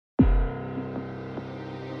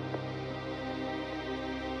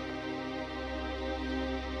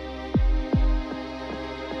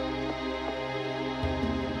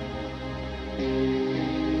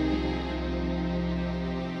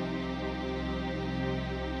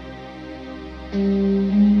Hi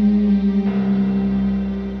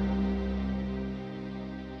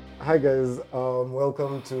guys,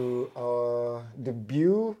 welcome to our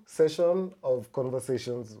debut session of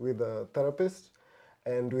Conversations with a Therapist.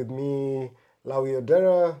 And with me, Lawi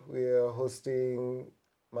Odera, we are hosting.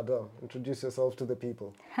 Madam, introduce yourself to the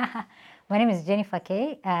people. My name is Jennifer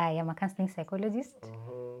Kay. I am a counseling psychologist,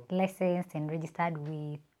 licensed and registered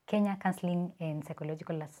with Kenya Counseling and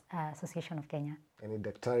Psychological Association of Kenya. Ni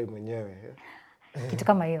daktari mwenyewe. Kitu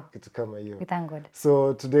kama hiyo. Kitu kama hiyo. We thank God.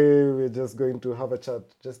 So today we're just going to have a chat,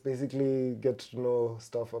 just basically get to know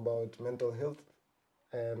stuff about mental health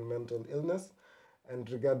and mental illness, and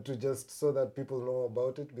regard to just so that people know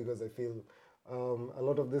about it, because I feel a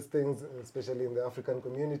lot of these things, especially in the African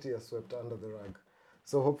community, are swept under the rug.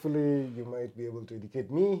 So hopefully you might be able to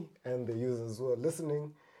educate me and the users who are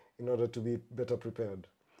listening in order to be better prepared.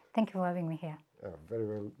 Thank you for having me here.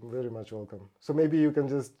 Very much welcome. So maybe you can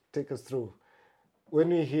just take us through. When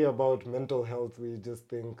we hear about mental health, we just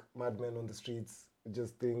think madmen on the streets, we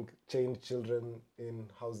just think chained children in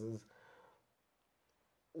houses.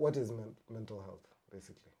 What is mental health,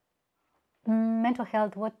 basically? Mental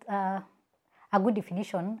health, a good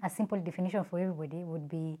definition, a simple definition for everybody would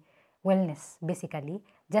be wellness, basically.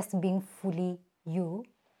 Just being fully you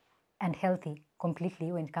and healthy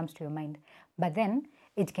completely when it comes to your mind. But then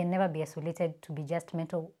it can never be isolated to be just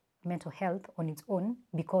mental health on its own,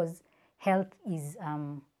 because health is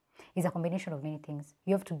a combination of many things.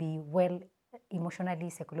 You have to be well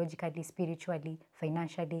emotionally, psychologically, spiritually,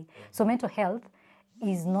 financially. So mental health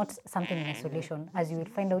is not something in isolation. As you will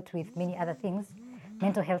find out with many other things,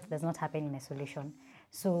 mental health does not happen in isolation.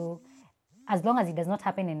 So as long as it does not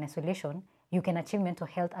happen in isolation, you can achieve mental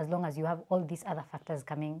health as long as you have all these other factors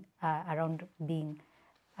coming around being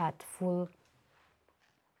at full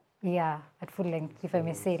length, if I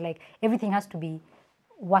may say. Like, everything has to be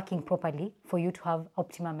working properly for you to have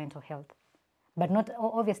optimal mental health. But not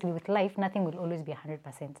obviously, with life, nothing will always be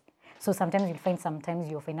 100%. So sometimes you'll find sometimes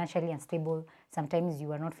you're financially unstable, sometimes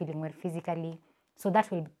you are not feeling well physically. So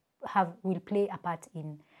that will play a part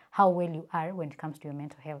in how well you are when it comes to your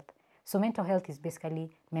mental health. So mental health is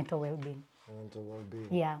basically mental well-being. Mental well-being.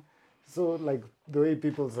 Yeah. So like the way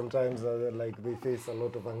people sometimes are like, they face a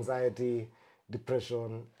lot of anxiety,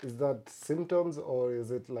 depression, is that symptoms, or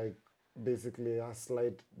is it like basically a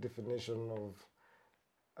slight definition of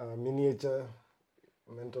a miniature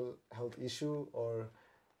mental health issue? Or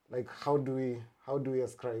like, how do we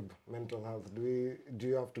ascribe mental health? Do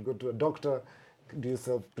you have to go to a doctor? Do you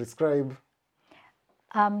self-prescribe?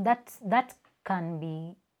 That can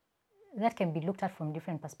be looked at from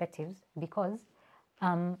different perspectives, because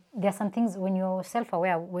there are some things, when you're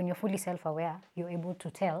self-aware, when you're fully self-aware, you're able to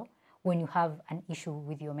tell when you have an issue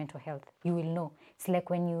with your mental health. You will know. It's like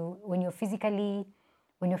when you're physically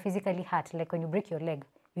hurt, like when you break your leg,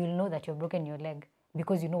 you will know that you've broken your leg,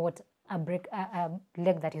 because you know what a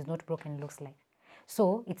leg that is not broken looks like.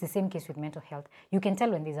 So it's the same case with mental health. You can tell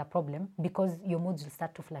when there's a problem, because your moods will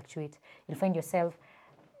start to fluctuate. You'll find yourself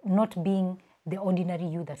not being the ordinary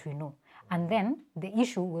you that we know. And then the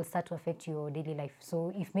issue will start to affect your daily life.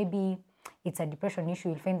 So if maybe it's a depression issue,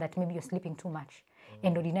 you'll find that maybe you're sleeping too much,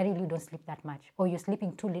 and ordinarily you don't sleep that much. Or you're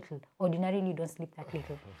sleeping too little, ordinarily you don't sleep that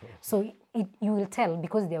little. So you will tell,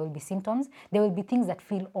 because there will be symptoms, there will be things that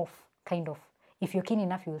feel off, kind of. If you're keen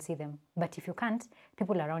enough, you will see them. But if you can't,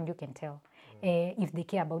 people around you can tell. If they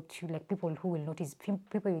care about you, like people who will notice,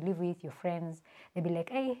 people you live with, your friends, they'll be like,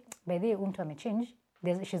 hey, by the way, Umtu change.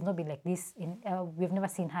 She's not been like this. We've never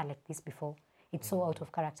seen her like this before. It's so out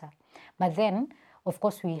of character. But then, of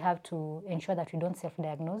course, we have to ensure that we don't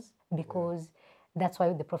self-diagnose, because that's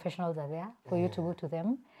why the professionals are there, for you to go to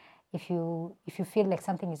them. If you feel like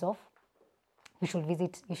something is off, you should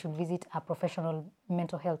visit a professional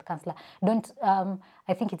mental health counselor.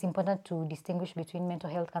 I think it's important to distinguish between mental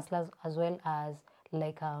health counselors as well as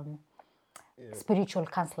like spiritual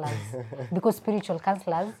counselors, because spiritual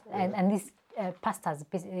counselors and these pastors,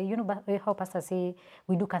 you know how pastors say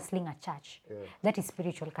we do counseling at church. That is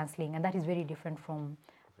spiritual counseling, and that is very different from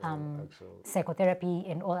psychotherapy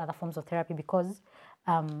and all other forms of therapy, because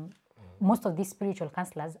most of these spiritual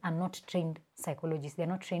counselors are not trained psychologists. They're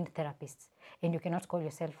not trained therapists, and you cannot call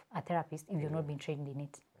yourself a therapist if you've not been trained in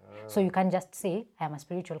it. So you can't just say, I am a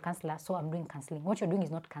spiritual counselor, so I'm doing counseling. What you're doing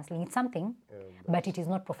is not counseling. It's something, but it is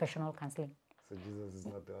not professional counseling. So Jesus is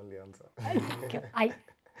not the only answer.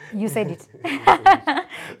 You said it.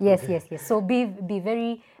 Yes. So be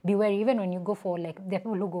wary, even when you go for, like, there are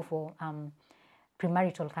people who go for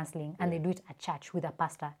premarital counseling, and they do it at church with a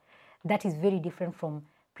pastor. That is very different from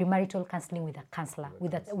premarital counseling with a counselor,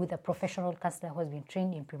 with a professional counselor who has been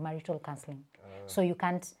trained in premarital counseling. So you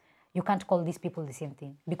can't you can't call these people the same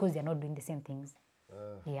thing because they're not doing the same things.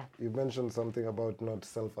 Yeah. You mentioned something about not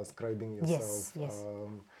self-ascribing yourself, Yes.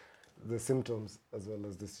 the symptoms as well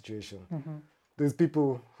as the situation. There's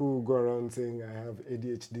people who go around saying, I have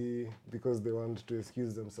ADHD because they want to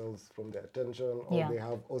excuse themselves from their attention, or Yeah. they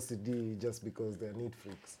have OCD just because they're neat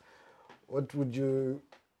freaks. What would you,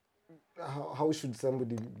 how should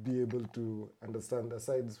somebody be able to understand,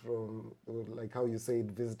 aside from, like how you said,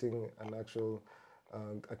 visiting an actual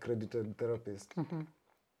accredited therapist?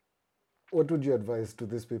 What would you advise to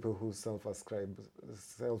these people who self-ascribe,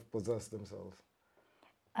 self-possess themselves?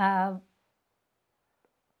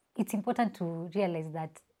 It's important to realize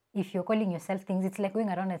that if you're calling yourself things, it's like going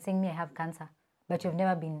around and saying, me, I have cancer, but you've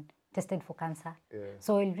never been tested for cancer. Yeah.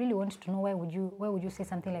 So I really want to know, why would you say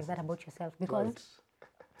something like that about yourself? Because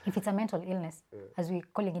Right. if it's a mental illness, as we're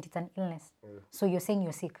calling it, it's an illness. So you're saying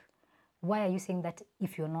you're sick. Why are you saying that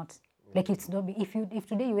if you're not? Like, it's not. If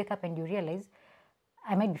today you wake up and you realize,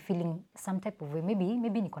 I might be feeling some type of way,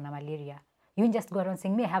 maybe niko na malaria. You just go around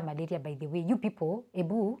saying, me, I have malaria, by the way. You people,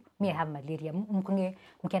 ebu, me, I have malaria. Mke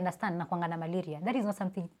understand na kwanga na malaria. That is not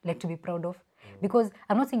something like to be proud of. Because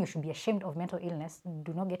I'm not saying you should be ashamed of mental illness.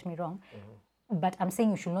 Do not get me wrong. But I'm saying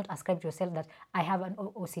you should not ascribe to yourself that I have an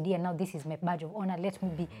OCD and now this is my badge of honor. Let me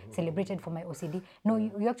be celebrated for my OCD. No,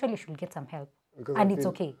 you actually should get some help. Because And I it's feel-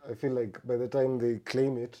 okay. I feel like by the time they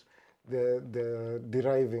claim it, they're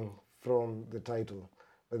deriving from the title.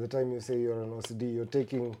 By the time you say you're an OCD, you're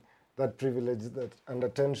taking that privilege that and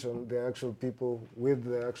attention the actual people with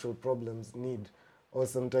the actual problems need. Or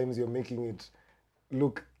sometimes you're making it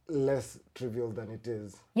look less trivial than it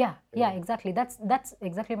is. Yeah, exactly. That's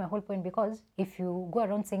exactly my whole point, because if you go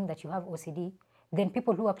around saying that you have OCD, then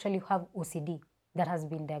people who actually have OCD that has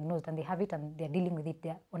been diagnosed and they have it and they're dealing with it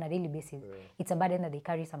on a daily basis, it's a burden that they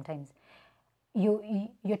carry sometimes.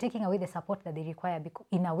 You're taking away the support that they require, because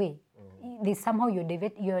in a way, they somehow you're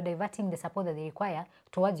diverting the support that they require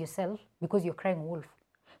towards yourself because you're crying wolf.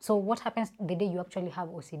 So what happens the day you actually have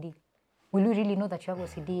OCD? Will we really know that you have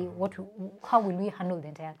OCD? How will we handle the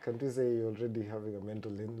entire? Can't you say you're already having a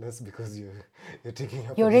mental illness because you're taking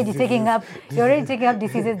up You're already taking up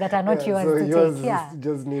diseases that are not Yeah, yours so to yours take. Yeah,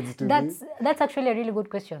 just needs to that's actually a really good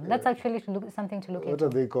question. That's actually something to look be. What at. are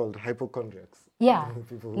they called? Hypochondriacs. Yeah,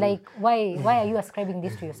 People who- like why are you ascribing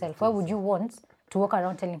this to yourself? Why would you want to walk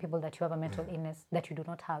around telling people that you have a mental illness that you do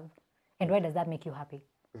not have, and why does that make you happy?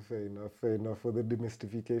 Fair enough for the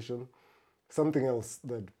demystification. Something else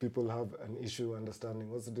that people have an issue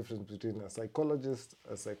understanding. What's the difference between a psychologist,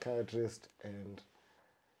 a psychiatrist, and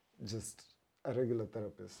just a regular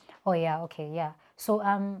therapist? Oh yeah, okay, yeah. So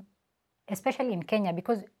especially in Kenya,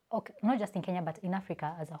 because not just in Kenya but in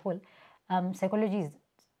Africa as a whole, psychology is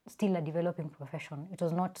still a developing profession. It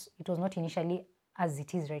was not initially as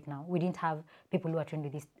it is right now. We didn't have people who are trained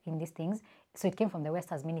in these things. So it came from the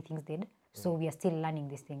West, as many things did. So we are still learning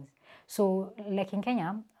these things. So like in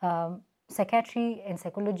Kenya, psychiatry and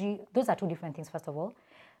psychology, those are two different things, first of all.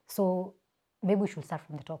 So maybe we should start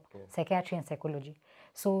from the top. Psychiatry and psychology.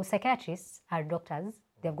 So psychiatrists are doctors.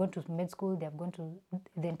 They have gone to med school. They have gone to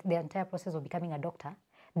the entire process of becoming a doctor.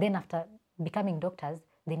 Then after becoming doctors,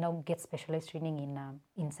 they now get specialized training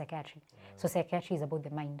in psychiatry. So psychiatry is about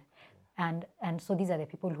the mind. And so these are the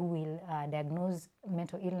people who will diagnose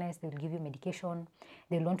mental illness. They will give you medication.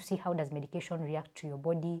 They will want to see how does medication react to your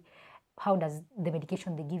body. How does the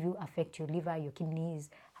medication they give you affect your liver, your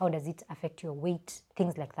kidneys? How does it affect your weight?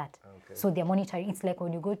 Things like that. Okay. So they're monitoring. It's like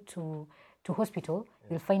when you go to hospital,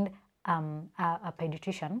 you'll find a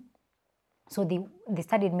pediatrician. So they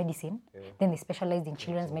studied medicine, then they specialized in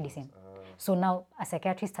children's medicine. So now a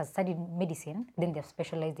psychiatrist has studied medicine, then they've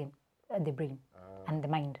specialized in the brain and the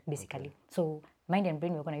mind, basically. Okay. So mind and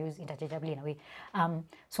brain we're going to use interchangeably in a way.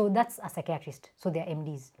 So that's a psychiatrist. So they're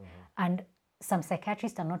MDs. And some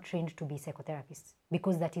psychiatrists are not trained to be psychotherapists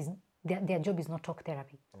because that is their job is not talk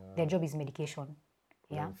therapy. Their job is medication.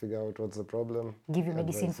 Yeah. Figure out what's the problem. Give you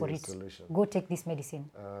medicine for it. Solution. Go take this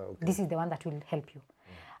medicine. Okay. This is the one that will help you.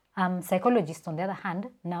 Psychologists, on the other hand,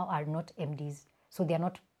 now are not MDs. So they are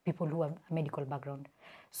not people who have a medical background.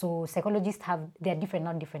 So psychologists there are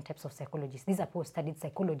different types of psychologists. These are people who studied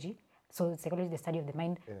psychology. So psychology is the study of the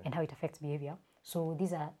mind and how it affects behavior. So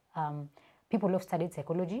these are people who have studied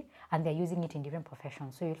psychology and they're using it in different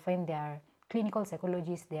professions. So you'll find there are clinical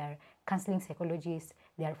psychologists, there are counseling psychologists,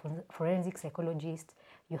 there are forensic psychologists,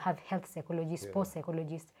 you have health psychologists, sports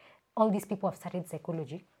psychologists. All these people have studied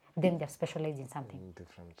psychology, then they're specialized in something.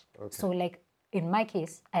 Different. Okay. So like in my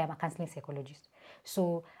case, I am a counseling psychologist.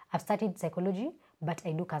 So I've studied psychology, but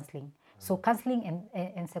I do counseling. So counseling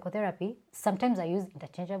and psychotherapy, sometimes I use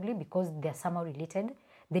interchangeably because they're somehow related.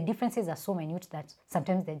 the differences are so minute that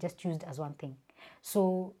sometimes they're just used as one thing.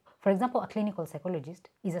 So, for example, a clinical psychologist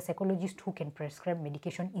is a psychologist who can prescribe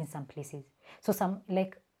medication in some places. So some,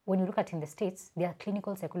 like when you look at in the States, there are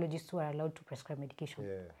clinical psychologists who are allowed to prescribe medication,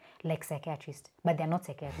 like psychiatrists, but they're not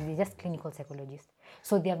psychiatrists, they're just clinical psychologists.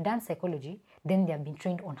 So they have done psychology, then they have been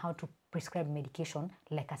trained on how to prescribe medication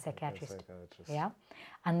like a psychiatrist. Yeah.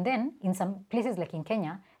 And then in some places like in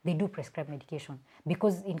Kenya, they do prescribe medication,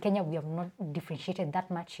 because in Kenya we have not differentiated that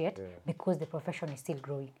much yet, because the profession is still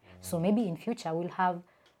growing. So maybe in future we'll have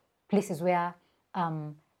places where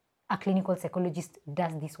a clinical psychologist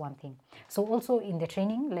does this one thing. So also in the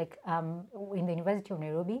training, like in the University of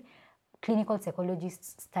Nairobi, clinical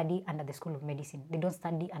psychologists study under the School of Medicine. They don't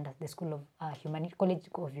study under the School of College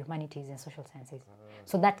of Humanities and Social Sciences.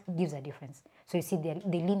 So that gives a difference. So you see,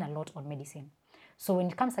 they lean a lot on medicine. So when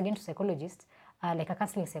it comes again to psychologists, like a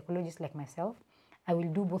counseling psychologist like myself, I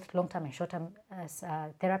will do both long-term and short-term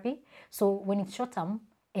therapy. So when it's short-term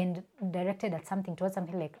and directed at something, towards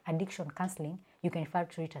something like addiction counseling, you can refer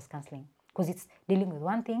to it as counseling, because it's dealing with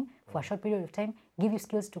one thing for a short period of time, give you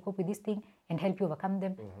skills to cope with this thing and help you overcome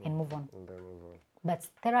them and move on. But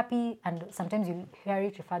therapy, and sometimes you hear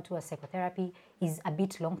it referred to as psychotherapy, is a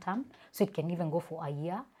bit long-term, so it can even go for a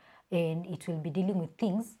year, and it will be dealing with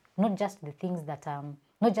things, not just the things that,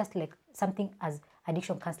 not just like something as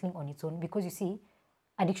addiction counseling on its own, because you see,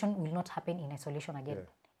 addiction will not happen in isolation again.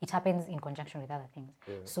 It happens in conjunction with other things.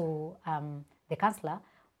 So the counselor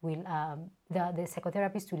will, the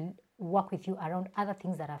psychotherapist will work with you around other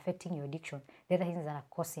things that are affecting your addiction, the other things that are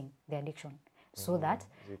causing the addiction, so that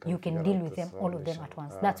you can deal with them, all of them at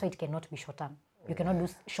once. That's why it cannot be short term. You cannot do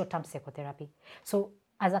short term psychotherapy. So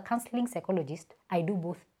as a counseling psychologist, I do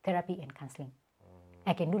both therapy and counseling.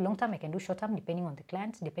 I can do long term, I can do short term, depending on the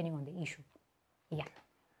client, depending on the issue. Yeah.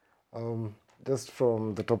 Just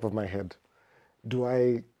from the top of my head, do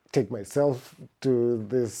I take myself to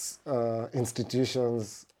these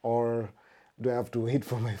institutions, or do I have to wait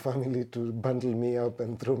for my family to bundle me up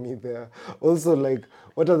and throw me there? Also, like,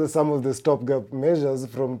 what are some of the stopgap measures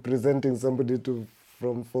from presenting somebody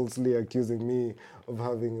from falsely accusing me of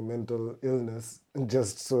having a mental illness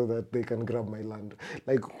just so that they can grab my land?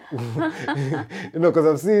 Like, because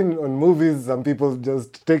I've seen on movies, some people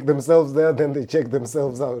just take themselves there, then they check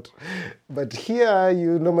themselves out. But here,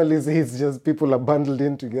 you normally see it's just people are bundled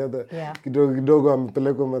in together. Kidogo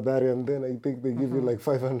amepelekwa Mathare, and then I think they give you like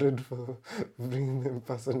 500 for bringing the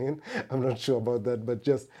person in. I'm not sure about that, but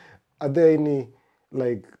just, are there any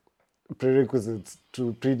like prerequisites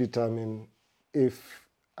to predetermine if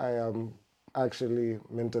I am actually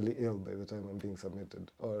mentally ill by the time I'm being submitted,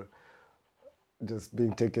 or just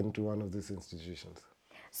being taken to one of these institutions?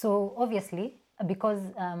 So obviously, because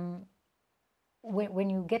when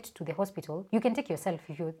you get to the hospital, you can take yourself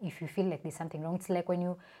if you feel like there's something wrong. It's like when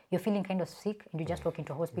you're feeling kind of sick and you just walk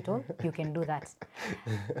into a hospital, you can do that.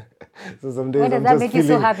 So some days does that make you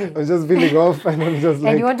so happy? I'm just feeling off, and I'm just like...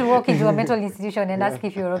 And you want to walk into a mental institution and ask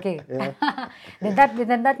if you're okay. then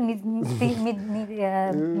that means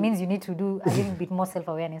you need to do a little bit more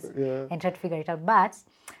self-awareness and try to figure it out. But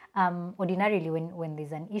ordinarily, when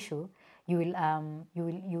there's an issue, you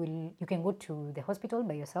can go to the hospital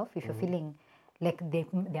by yourself if you're feeling like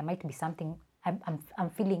there might be something. I'm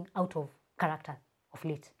feeling out of character of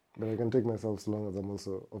late. But I can take myself as long as I'm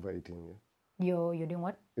also over 18. You're doing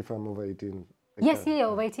what? If I'm over 18. Yes,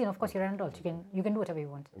 over 18. Of course, you're an adult. You can do whatever you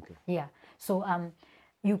want. Okay. Yeah. So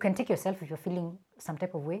you can take yourself if you're feeling some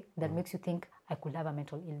type of way that makes you think I could have a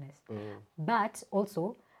mental illness. But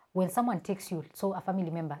also, when someone takes you, so a family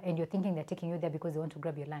member, and you're thinking they're taking you there because they want to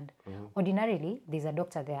grab your land, ordinarily there's a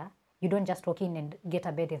doctor there. You don't just walk in and get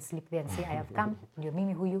a bed and sleep there and say, I have come, ndio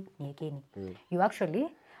mimi huyu niekeni. You actually,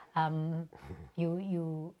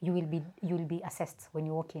 you will be assessed when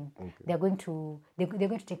you walk in. Okay. They're going to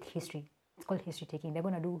take history. It's called history taking. They're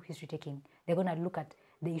going to do history taking. They're going to look at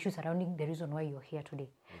the issues surrounding the reason why you're here today.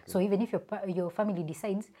 Okay. So even if your family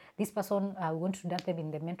decides this person want to dump them in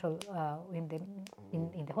the mental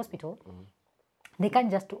in the hospital, they can't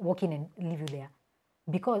just walk in and leave you there,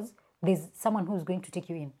 because there's someone who's going to take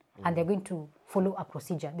you in, and they're going to follow a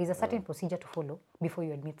procedure. There's a certain procedure to follow before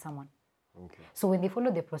you admit someone. Okay. So when they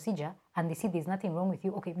follow the procedure and they see there's nothing wrong with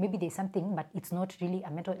you, okay, maybe there's something, but it's not really a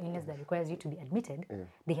mental illness that requires you to be admitted.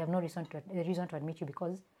 They have no reason to admit you,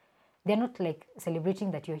 because they're not like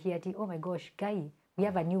celebrating that you're here. Oh my gosh, guy, we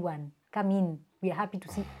have a new one. Come in. We are happy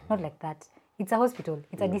to see. Not like that. It's a hospital.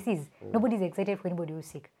 It's a disease. Nobody's excited for anybody who's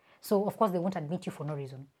sick. So of course they won't admit you for no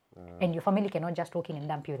reason. And your family cannot just walk in and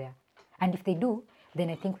dump you there. And if they do, then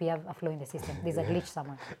I think we have a flaw in the system. There's a glitch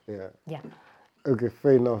somewhere. Yeah. Okay,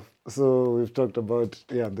 fair enough. So we've talked about,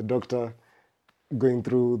 the doctor going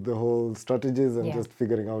through the whole strategies and Yeah. just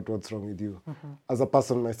figuring out what's wrong with you. As a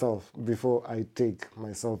person myself, before I take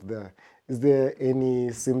myself there, is there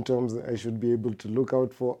any symptoms I should be able to look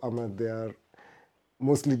out for? They are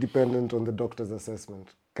mostly dependent on the doctor's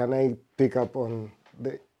assessment. Can I pick up on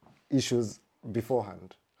the issues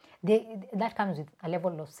beforehand? That comes with a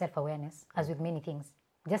level of self-awareness, as with many things.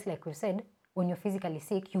 Just like we said, when you're physically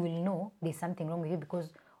sick, you will know there's something wrong with you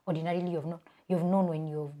because ordinarily you've known when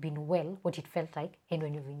you've been well what it felt like and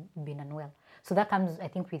when you've been unwell. So that comes, I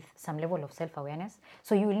think, with some level of self-awareness.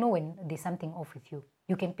 So you will know when there's something off with you.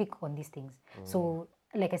 You can pick on these things. So,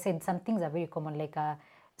 like I said, some things are very common, like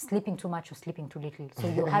sleeping too much or sleeping too little. So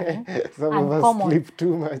you're having Some of us uncommon. sleep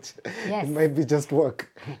too much. Yes. It might be just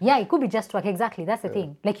work. Yeah, it could be just work. Exactly. That's the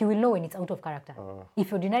thing. Like you will know when it's out of character.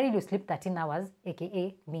 If ordinarily you sleep 13 hours,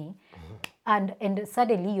 aka me, and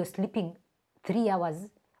suddenly you're sleeping 3 hours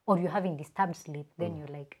or you're having disturbed sleep, then you're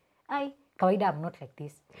like, kawaida, I'm not like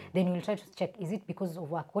this. Then you'll try to check, is it because of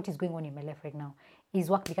work? What is going on in my life right now? Is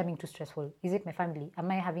work becoming too stressful? Is it my family? Am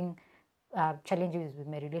I having challenges with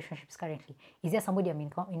my relationships currently? Is there somebody I'm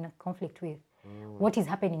in a conflict with? What is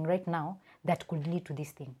happening right now that could lead to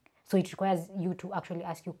this thing? So it requires you to actually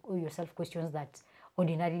ask yourself questions that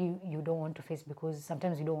ordinarily you don't want to face because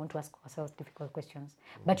sometimes you don't want to ask yourself difficult questions.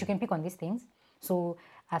 But you can pick on these things. So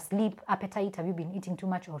sleep, appetite, have you been eating too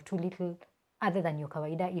much or too little other than your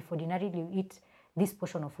kawaida? If ordinarily you eat this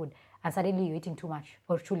portion of food and suddenly you're eating too much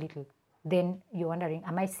or too little, then you're wondering,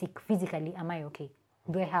 am I sick physically? Am I okay?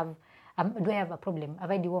 Do I have a problem?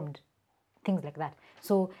 Have I dewormed? Things like that.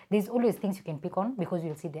 So there's always things you can pick on because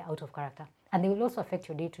you'll see they're out of character. And they will also affect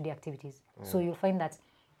your day-to-day activities. So you'll find that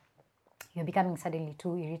you're becoming suddenly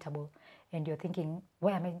too irritable and you're thinking,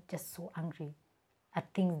 why am I just so angry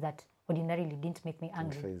at things that ordinarily didn't make me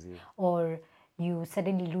angry? Phase you. Or you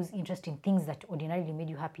suddenly lose interest in things that ordinarily made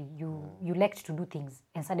you happy. You liked to do things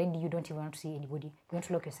and suddenly you don't even want to see anybody. You want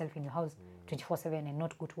to lock yourself in your house 24/7 and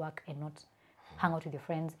not go to work and not hang out with your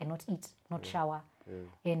friends and not eat, not shower.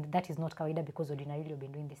 And that is not kawaida because ordinarily you've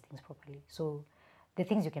been doing these things properly. So the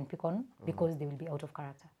things you can pick on because they will be out of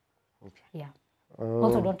character. Okay. Yeah.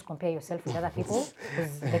 Also, don't compare yourself with other people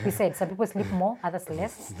because, like we said, some people sleep more, others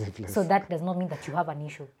less. So that does not mean that you have an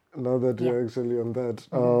issue. Now that you're actually on that,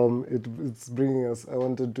 it's bringing us, I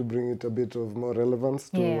wanted to bring it a bit of more relevance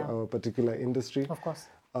to our particular industry. Of course.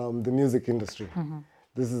 The music industry.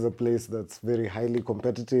 This is a place that's very highly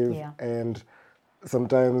competitive and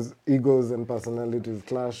sometimes egos and personalities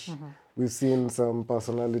clash. We've seen some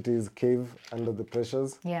personalities cave under the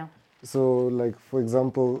pressures. Yeah. So, like, for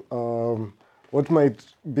example, what might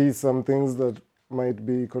be some things that might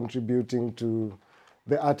be contributing to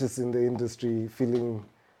the artists in the industry feeling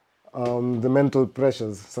the mental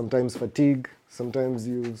pressures, sometimes fatigue, sometimes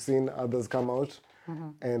you've seen others come out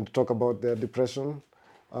and talk about their depression.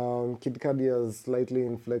 Kid Cudi has slightly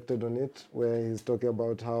inflected on it, where he's talking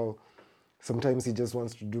about how sometimes he just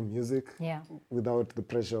wants to do music without the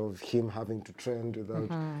pressure of him having to trend, without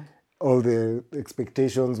all the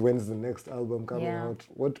expectations, when's the next album coming out.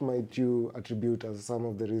 What might you attribute as some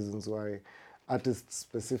of the reasons why artists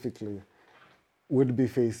specifically would be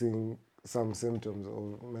facing some symptoms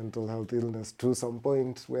of mental health illness to some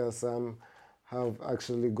point where some have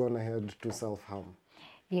actually gone ahead to self-harm?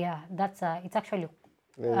 Yeah, that's it's actually...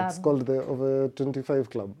 it's called the Over 25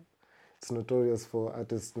 Club. It's notorious for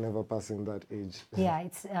artists never passing that age. Yeah,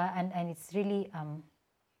 it's and it's really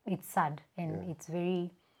it's sad and it's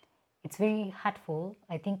very hurtful.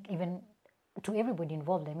 I think even to everybody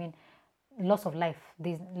involved. I mean, loss of life.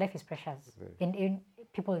 Life is precious, and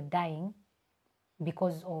people dying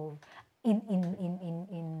because of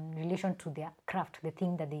in relation to their craft, the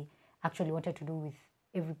thing that they actually wanted to do with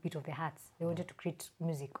every bit of their hearts. They wanted to create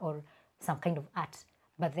music or some kind of art.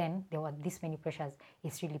 But then there were this many pressures.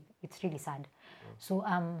 It's really sad. So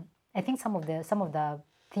I think some of the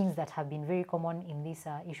things that have been very common in this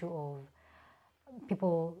issue of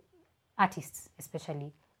people, artists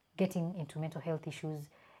especially, getting into mental health issues,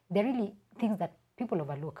 they're really things that people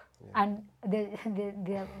overlook. And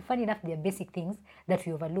they're funny enough, they're basic things that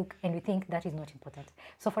we overlook and we think that is not important.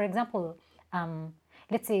 So for example,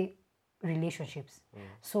 let's say relationships.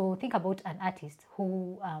 So think about an artist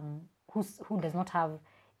who does not have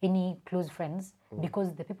any close friends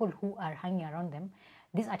because the people who are hanging around them,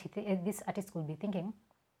 this artist will be thinking,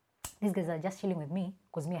 these guys are just chilling with me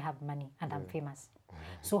because me I have money and I'm famous.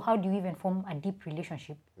 So how do you even form a deep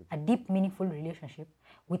relationship, a deep meaningful relationship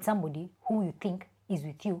with somebody who you think is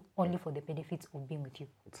with you only for the benefits of being with you?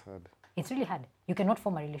 It's hard. It's really hard. You cannot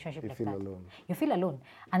form a relationship like that. You feel alone. You feel alone.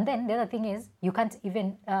 And then the other thing is you can't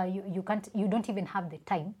even you don't even have the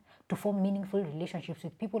time to form meaningful relationships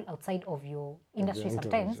with people outside of your industry entourage,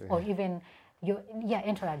 sometimes, yeah. or even your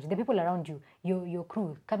entourage, the people around you, your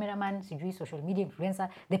crew, cameraman, sijui, social media influencer,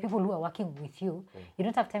 the people who are working with you. You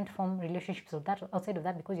don't have time to form relationships with that outside of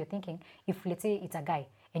that, because you're thinking, if let's say it's a guy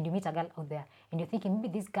and you meet a girl out there and you're thinking,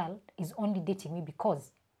 maybe this girl is only dating me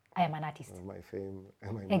because I am an artist. My fame,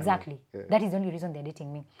 my money. Exactly. Yeah. That is the only reason they're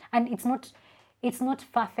dating me. And it's not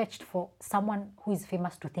far-fetched for someone who is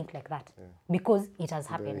famous to think like that, because it has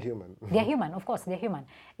happened. They're human. They're human, of course, they're human.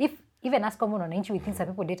 If even as common on we think some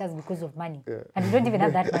people date us because of money, and we don't even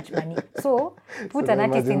have that much money. So put So an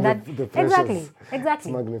artist in that. the pressures.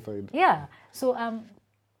 Exactly. It's magnified. Yeah. So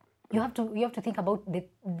you have to think about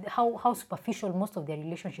how superficial most of their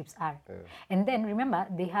relationships are, and then remember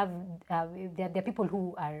they have there are people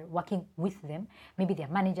who are working with them. Maybe they're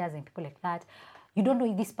managers and people like that. You don't know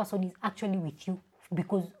if this person is actually with you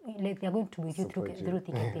because like they're going to be with you through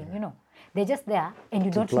thick and thin. You know, they're just there, and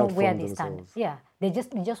you don't know where they stand. themselves. Yeah, they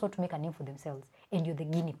just want to make a name for themselves, and you're the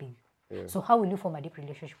guinea pig. So how will you form a deep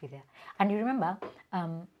relationship with them? And you remember,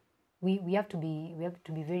 we have to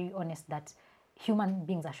be very honest that human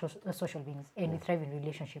beings are social beings, and we thrive in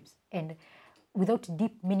relationships. And without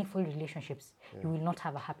deep, meaningful relationships, you will not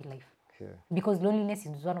have a happy life. Yeah. Because loneliness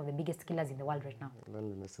is one of the biggest killers in the world right now.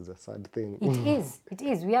 Loneliness is a sad thing. It is. It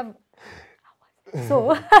is. We have.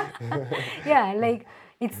 So, yeah, like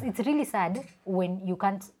it's really sad when you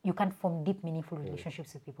can't form deep, meaningful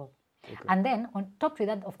relationships with people. And then on top to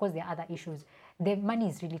that, of course, there are other issues. The money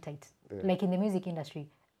is really tight. Like in the music industry,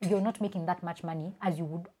 you're not making that much money as you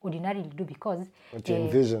would ordinarily do because what you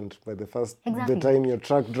envisioned by the Exactly. the time your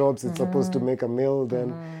track drops, it's supposed to make a mill,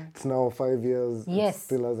 then it's now 5 years, Yes. it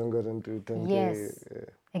still hasn't gotten to 10K. Yes.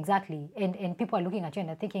 Exactly. And people are looking at you and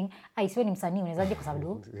they're thinking, isiwe ni msanii unawezaje kwa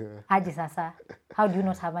sababu aje sasa, how do you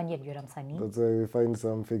not have money yet you're a msanii? That's why we find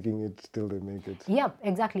some faking it till they make it. Yep,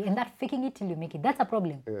 exactly. And that faking it till you make it, that's a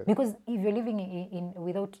problem. Because if you're living in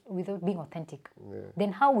without being authentic,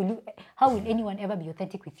 then how will anyone ever be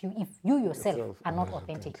authentic with you if you yourself are not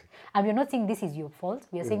authentic? And we're not saying this is your fault.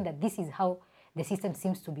 We are saying that this is how the system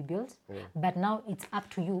seems to be built. But now it's up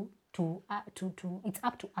to you it's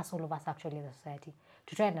up to us, all of us actually as a society,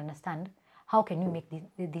 to try and understand how can you make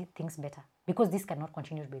these things better, because this cannot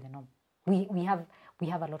continue to be the norm. We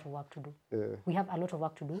have a lot of work to do. We have a lot of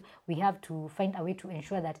work to do. We have to find a way to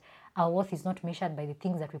ensure that our worth is not measured by the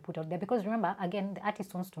things that we put out there, because remember, again, the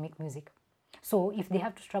artist wants to make music. So if they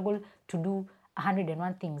have to struggle to do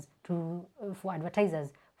 101 things for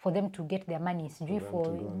advertisers, for them to get their money,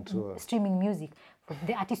 for streaming music, for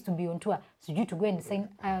the artist to be on tour, to go and sign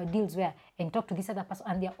deals and talk to this other person,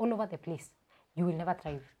 and they're all over the place, you will never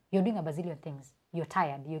thrive. You're doing a bazillion things. You're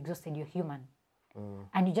tired, you're exhausted, you're human.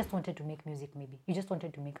 And you just wanted to make music, maybe. You just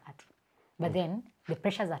wanted to make art. But then the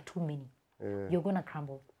pressures are too many. You're going to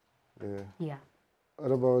crumble. Yeah.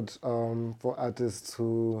 What about for artists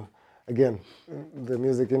who, again, the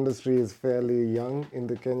music industry is fairly young in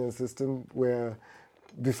the Kenyan system, where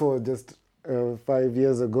before just 5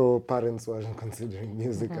 years ago, parents weren't considering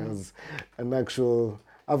music as an actual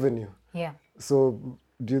avenue. Yeah. So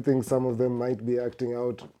do you think some of them might be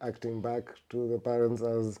acting back to the parents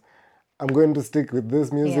as, I'm going to stick with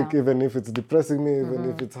this music, even if it's depressing me, even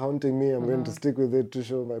if it's haunting me, I'm going to stick with it to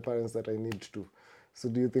show my parents that I need to. So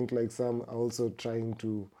do you think like some are also trying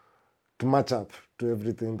to match up to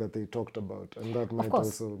everything that they talked about, and that might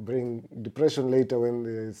also bring depression later when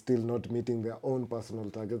they're still not meeting their own personal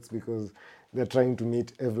targets because they're trying to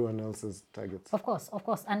meet everyone else's targets? Of course,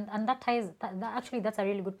 and that ties. Actually, that's a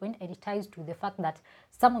really good point, and it ties to the fact that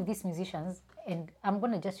some of these musicians, and I'm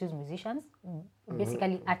going to just use musicians,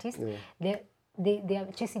 basically artists, they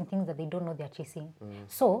are chasing things that they don't know they're chasing.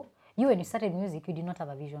 So you, when you started music, you did not have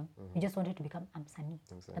a vision. You just wanted to become msanii.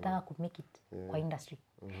 Nataka could make it kwa industry.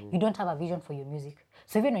 You don't have a vision for your music.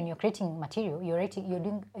 So even when you're creating material,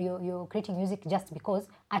 you're creating music just because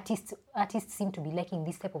artists seem to be liking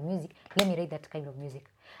this type of music. Let me write that kind of music.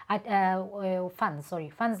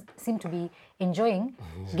 Fans seem to be enjoying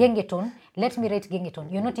gengeton. Let me write gengeton.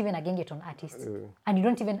 You're not even a gengeton artist, and you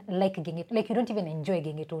don't even like gengeton. Like you don't even enjoy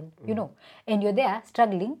gengeton, you know. And you're there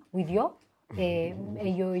struggling with your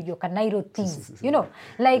Kanairo things, you know,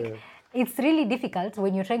 like it's really difficult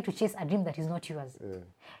when you're trying to chase a dream that is not yours.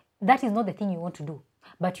 That is not the thing you want to do,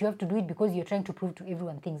 but you have to do it because you're trying to prove to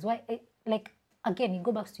everyone things. Why? Like again, it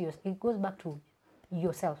goes back to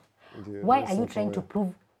yourself. Why are you trying to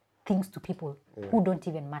prove things to people who don't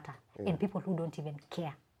even matter and people who don't even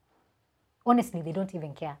care? Honestly, they don't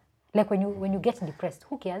even care. Like when you get depressed,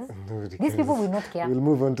 who cares? Nobody These people cares. will not care. We'll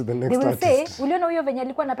move on to the They next will say, artist. uliona huyo venye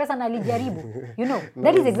alikuwa na pesa na alijaribu. You know, No,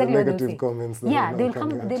 that is it's the exactly what they'll negative say. comments that Yeah, are now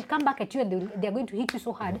coming out. they'll come back at you and they're going to hit you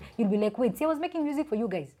so hard. You'll be like, wait, see, I was making music for you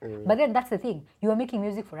guys. But then that's the thing. You are making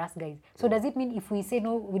music for us guys. So does it mean if we say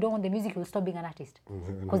no, we don't want the music, you'll stop being an artist?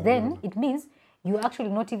 Because then it means you're actually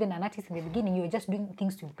not even an artist in the beginning. You're just doing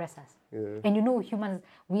things to impress us. Yeah. And you know, humans,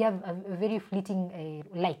 we have a very fleeting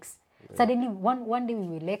likes. Suddenly, one day we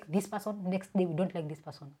will like this person, next day we don't like this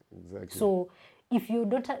person. Exactly. So if you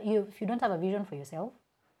don't have a vision for yourself,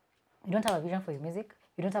 you don't have a vision for your music,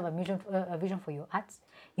 you don't have a vision for your arts,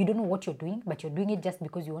 you don't know what you're doing, but you're doing it just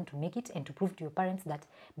because you want to make it and to prove to your parents that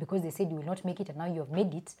because they said you will not make it and now you have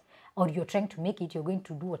made it, or you're trying to make it, you're going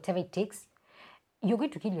to do whatever it takes, you're going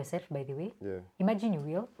to kill yourself, by the way. Yeah. Imagine you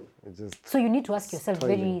will. It just So you need to ask yourself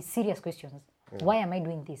toiling. very serious questions. Why am I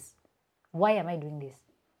doing this? Why am I doing this?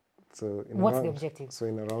 So What's the objective? So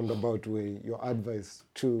in a roundabout way, your advice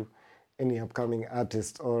to any upcoming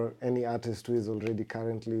artist or any artist who is already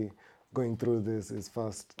currently going through this is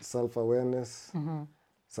first self-awareness,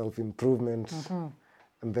 self-improvement,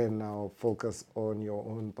 and then now focus on your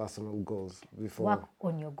own personal goals before. Work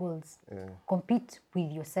on your goals. Yeah, Compete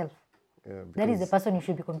with yourself. yeah. That is the because- person you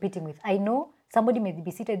should be competing with. I know somebody may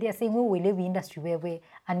be seated there saying, oh, we live in industry where,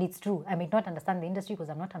 and it's true. I may not understand the industry because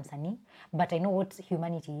I'm not Msanii, but I know what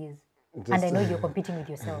humanity is. And I know you're competing with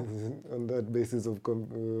yourself. on that basis of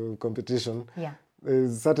competition, Yeah.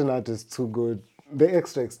 there's certain artists who go the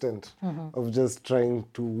extra extent of just trying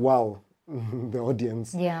to wow the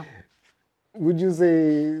audience. Yeah. Would you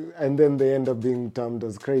say, and then they end up being termed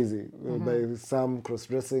as crazy by some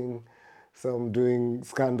cross-dressing, some doing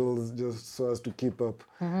scandals just so as to keep up.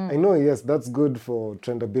 I know, yes, that's good for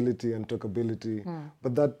trendability and talkability,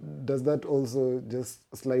 but does that also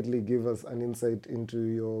just slightly give us an insight into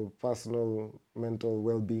your personal mental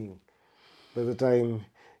well-being? By the time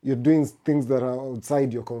you're doing things that are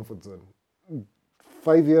outside your comfort zone.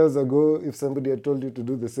 5 years ago, if somebody had told you to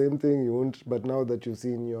do the same thing, you wouldn't. But now that you've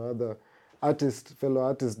seen your other fellow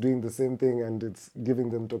artists doing the same thing and it's giving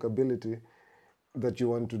them talkability, that you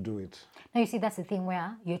want to do it. Now, you see, that's the thing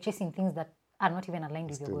where you're chasing things that are not even aligned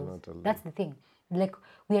with your Still goals. not aligned. That's the thing. Like,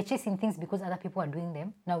 we are chasing things because other people are doing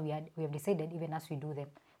them. Now, we have decided even as we do them.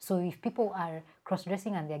 So if people are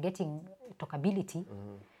cross-dressing and they're getting talkability,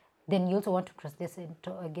 then you also want to cross-dress and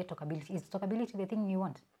get talkability. Is talkability the thing you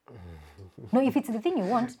want? No, if it's the thing you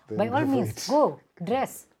want, by all means, go,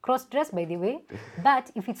 dress, cross-dress, by the way.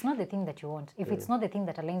 But if it's not the thing that you want, if it's not the thing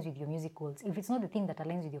that aligns with your music goals, if it's not the thing that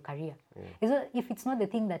aligns with your career, if it's not the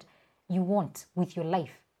thing that you want with your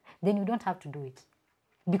life, then you don't have to do it.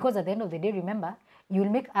 Because at the end of the day, remember, you will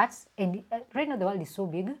make arts, and right now the world is so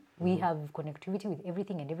big. We have connectivity with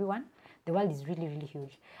everything and everyone. The world is really, really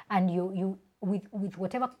huge. And you with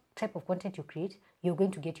whatever type of content you create, you're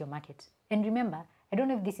going to get your market. And remember, I don't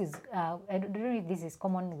know if this is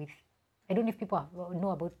common with, I don't know if people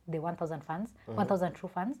know about the 1,000 fans, 1,000 true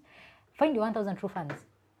fans. Find your 1,000 true fans.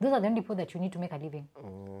 Those are the only people that you need to make a living.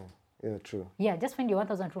 Yeah, true. Yeah, just find your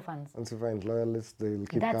 1,000 true fans. Once you find loyalists, they'll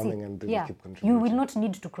keep That's coming it. and they'll Yeah. keep You contributing. will not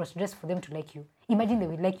need to cross-dress for them to like you. Imagine they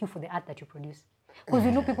will like you for the art that you produce. Because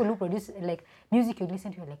you know people who produce like music, you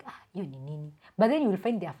listen to, you're like, you ni nini. But then you will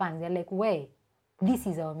find their fans. They're like, wait, this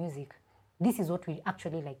is our music. This is what we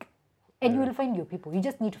actually like. And you will find your people. You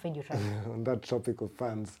just need to find your tribe. On that topic of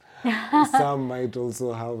fans, some might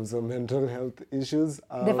also have some mental health issues.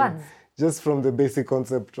 The fans? Just from the basic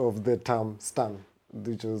concept of the term stan,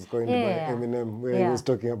 which was coined Yeah. by Eminem, where he Yeah. was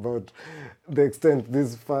talking about the extent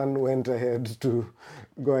this fan went ahead to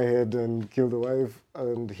go ahead and kill the wife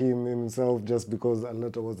and him himself just because a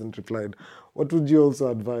letter wasn't replied. What would you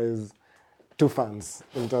also advise to fans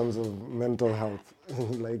in terms of mental health?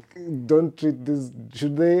 Like, don't treat this,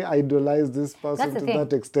 should they idolize this person That's the to thing.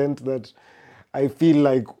 that extent that I feel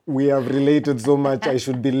like we have related so much, I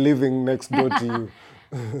should be living next door to you?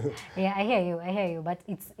 Yeah, I hear you. But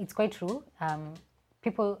it's quite true.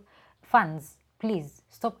 Fans, please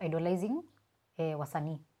stop idolizing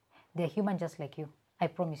wasanii. They're human just like you. I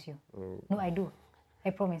promise you. No, I do.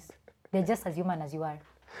 I promise. They're just as human as you are.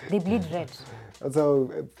 They bleed red. That's how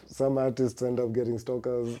some artists end up getting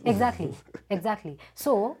stalkers. Exactly.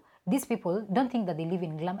 So these people don't think that they live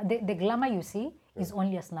in glamour. The glamour you see is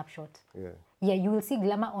only a snapshot. Yeah, you will see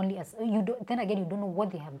glamour only as you. Then again, you don't know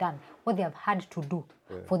what they have done, what they have had to do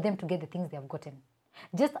for them to get the things they have gotten.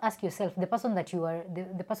 Just ask yourself, the person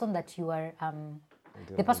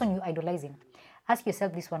you're idolizing. Ask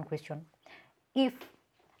yourself this one question: if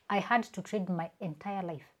I had to trade my entire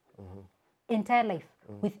life,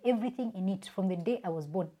 with everything in it, from the day I was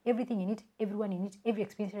born, everything in it, everyone in it, every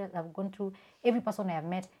experience I've gone through, every person I have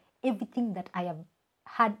met, everything that I have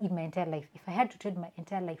had in my entire life, if I had to trade my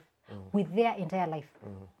entire life with their entire life,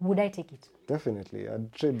 would I take it? Definitely.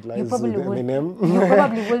 I'd trade You lives with probably Eminem. you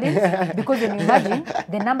probably wouldn't, because when you imagine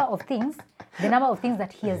the number of things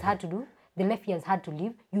that he has had to do, the life he has had to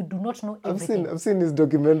live, you do not know everything. I've seen his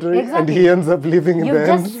documentary, and Exactly. he ends up living in You've the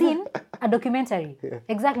just end. seen a documentary.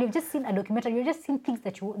 Exactly. You've just seen a documentary. You've just seen things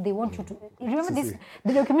that they want you to. Remember this?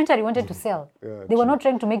 The documentary wanted to sell. They were not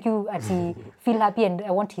trying to make you actually feel happy and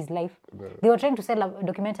want his life. They were trying to sell a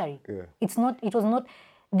documentary. Yeah. It's not. It was not.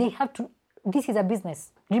 They have to. This is a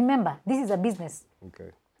business. Remember, this is a business.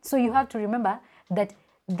 Okay. So you have to remember that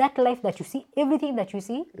life that you see, everything that you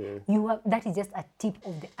see, that is just a tip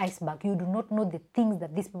of the iceberg. You do not know the things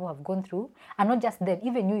that these people have gone through, and not just them,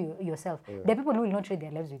 even you yourself. There are people who will not trade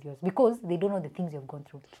their lives with yours because they don't know the things you've gone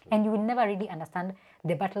through, and you will never really understand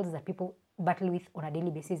the battles that people battle with on a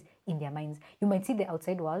daily basis in their minds. You might see the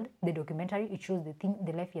outside world, the documentary, it shows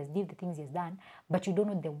the life he has lived, the things he has done, but you don't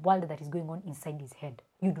know the world that is going on inside his head.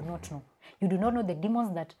 You do not know. You do not know the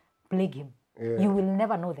demons that plague him. You will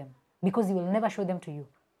never know them because he will never show them to you.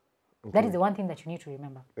 That is the one thing that you need to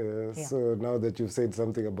remember. So now that you've said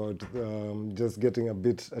something about just getting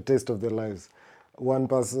a taste of their lives, one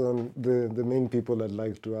person, the main people I'd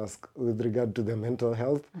like to ask with regard to their mental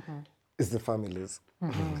health is the families.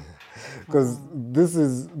 Because this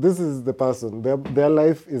is the person, their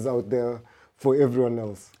life is out there for everyone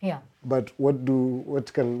else. Yeah. But what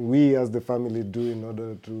can we as the family do in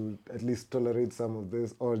order to at least tolerate some of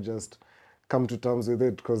this, or just come to terms with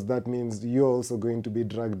it? Because that means you're also going to be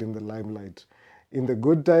dragged in the limelight in the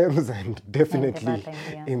good times and definitely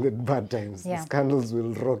in the bad times. Yeah. Scandals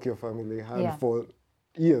will rock your family hard for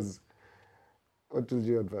years. What would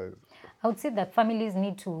you advise? I would say that families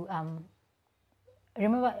need to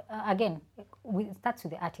remember, again, it starts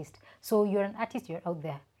with the artist. So you're an artist, you're out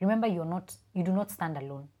there. Remember, you do not stand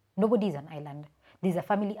alone. Nobody is an island. There's a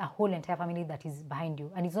family, a whole entire family that is behind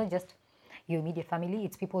you. And it's not just your immediate family,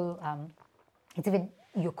 it's people, it's even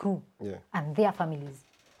your crew and their families.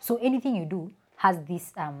 So anything you do has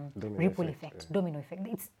this ripple effect, domino effect.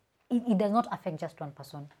 It does not affect just one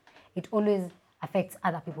person. It always affects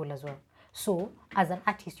other people as well. So as an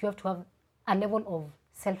artist, you have to have a level of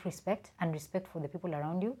self-respect and respect for the people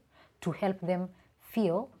around you to help them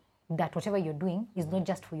feel that whatever you're doing is not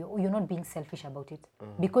just for you. You're not being selfish about it.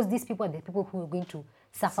 Because these people are the people who are going to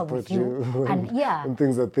suffer with you. And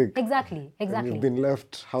things are thick. Exactly. And you've been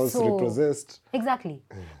left house repossessed. Exactly.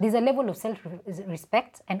 There's a level of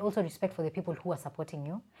self-respect and also respect for the people who are supporting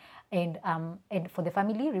you. And for the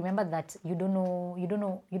family, remember that you don't know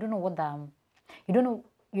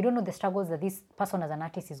the struggles that this person as an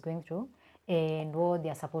artist is going through and what they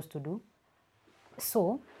are supposed to do.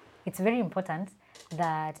 So it's very important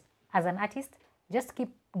that as an artist, just keep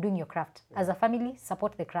doing your craft. As a family,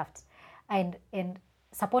 support the craft and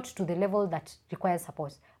support to the level that requires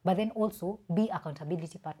support. But then also be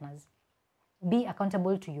accountability partners. Be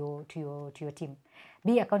accountable to your team.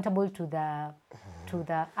 Be accountable to the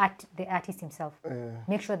artist himself.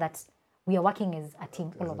 Make sure that we are working as a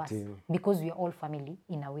team, all of us, because we are all family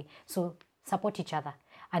in a way. So support each other.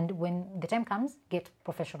 And when the time comes, get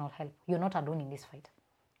professional help. You're not alone in this fight.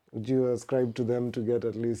 Would you ascribe to them to get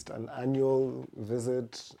at least an annual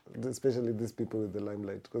visit, especially these people with the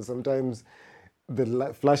limelight? Because sometimes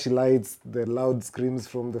the flashy lights, the loud screams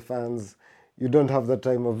from the fans, you don't have that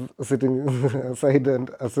time of sitting aside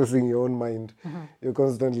and assessing your own mind. You're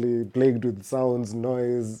constantly plagued with sounds,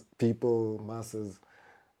 noise, people, masses.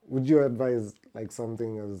 Would you advise like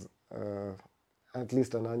something as at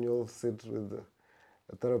least an annual sit with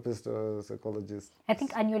a therapist or a psychologist? I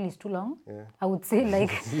think annual is too long. I would say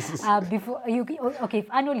like before you. Okay,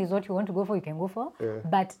 if annual is what you want to go for, you can go for.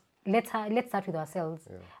 But let's start with ourselves.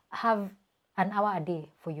 Have an hour a day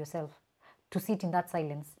for yourself to sit in that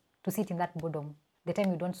silence, to sit in that boredom. The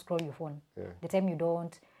time you don't scroll your phone, the time you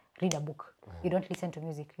don't read a book, you don't listen to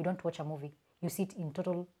music, you don't watch a movie. You sit in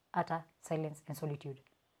total utter silence and solitude.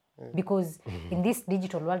 Because in this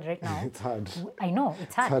digital world right now, it's hard. I know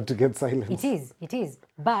it's hard. It's hard to get silence. It is.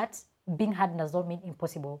 But being hard does not mean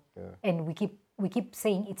impossible. And we keep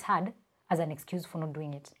saying it's hard as an excuse for not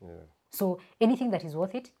doing it. So anything that is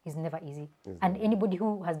worth it is never easy. And anybody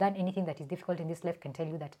who has done anything that is difficult in this life can tell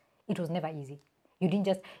you that it was never easy. You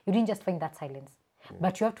didn't just find that silence.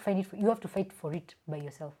 But you have to find it. You have to fight for it by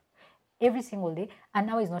yourself. Every single day. An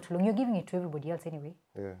hour is not too long. You're giving it to everybody else anyway.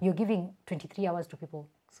 You're giving 23 hours to people.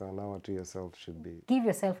 So an hour to yourself should be... Give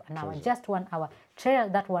yourself an hour, just 1 hour. Treasure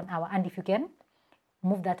that 1 hour. And if you can,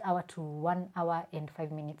 move that hour to 1 hour and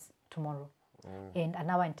 5 minutes tomorrow. And an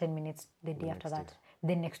hour and 10 minutes the day after that.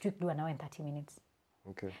 Then next week, do an hour and 30 minutes.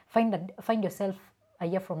 Okay. Find yourself a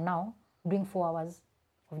year from now doing 4 hours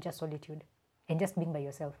of just solitude and just being by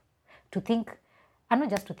yourself. To think, and not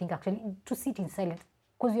just to think actually, to sit in silence,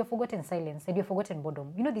 because you've forgotten silence and you've forgotten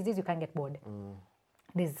boredom. You know, these days you can't get bored.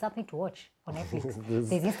 There's something to watch on Netflix.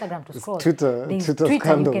 There's Instagram to scroll. Twitter, There's Twitter Twitter. You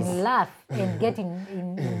scandals. can laugh and get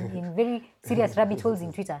in very serious rabbit holes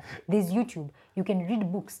in Twitter. There's YouTube. You can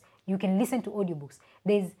read books. You can listen to audiobooks.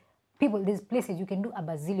 There's places you can do a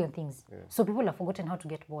bazillion things. So people have forgotten how to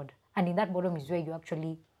get bored. And in that boredom is where you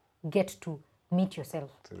actually get to meet yourself.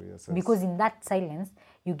 Because in that silence,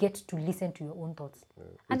 you get to listen to your own thoughts.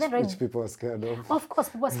 Which people are scared of. Of course,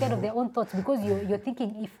 people are scared of their own thoughts because you're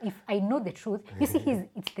thinking, if I know the truth, you see,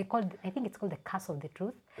 I think it's called the curse of the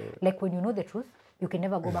truth. Like when you know the truth, you can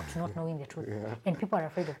never go back to not knowing the truth. And people are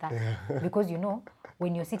afraid of that because you know,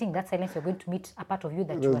 when you're sitting in that silence, you're going to meet a part of you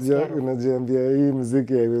that you are scared of. Unajiambia hii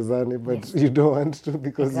muziki haiwezani, but you don't want to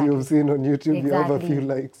because you've seen on YouTube you have a few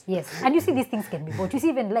likes. Yes, and you see these things can be bought. You see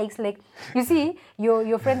even likes, like you see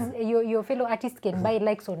your friends, your fellow artists can buy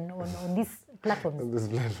likes on these platforms.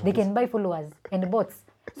 They can buy followers and bots.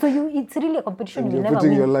 So it's really a competition. And you will you're never putting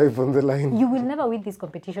win. your life on the line. You will never win this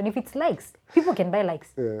competition. If it's likes, people can buy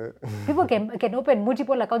likes. People can open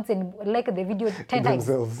multiple accounts and like the video 10 times.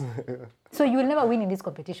 Themselves. So you will never win in this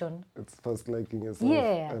competition. It's first liking yourself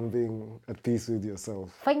and being at peace with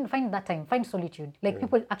yourself. Find that time. Find solitude. Like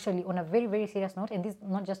people actually, on a very, very serious note, and this is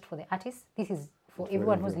not just for the artists, this is for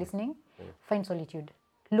everyone who's listening. Find solitude.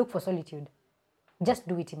 Look for solitude. Just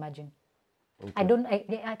do it, imagine.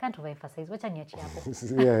 Okay. I can't overemphasize.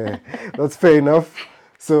 Yeah, that's fair enough.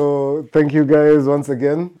 So thank you guys once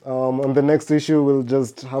again. On the next issue, we'll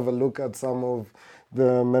just have a look at some of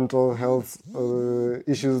the mental health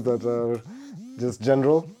issues that are just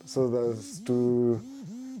general, so as to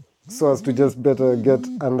just better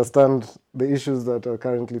understand the issues that are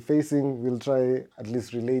currently facing. We'll try at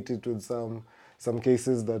least relate it with some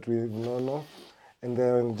cases that we know. And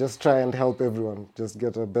then just try and help everyone, just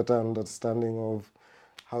get a better understanding of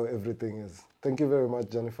how everything is. Thank you very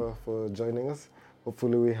much, Jennifer, for joining us.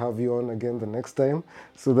 Hopefully we have you on again the next time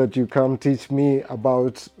so that you come teach me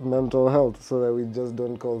about mental health so that we just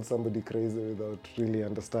don't call somebody crazy without really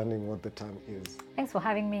understanding what the term is. Thanks for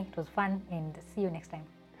having me. It was fun, and see you next time.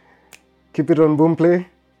 Keep it on Boomplay.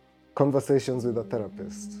 Conversations with a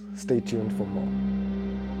Therapist. Stay tuned for more.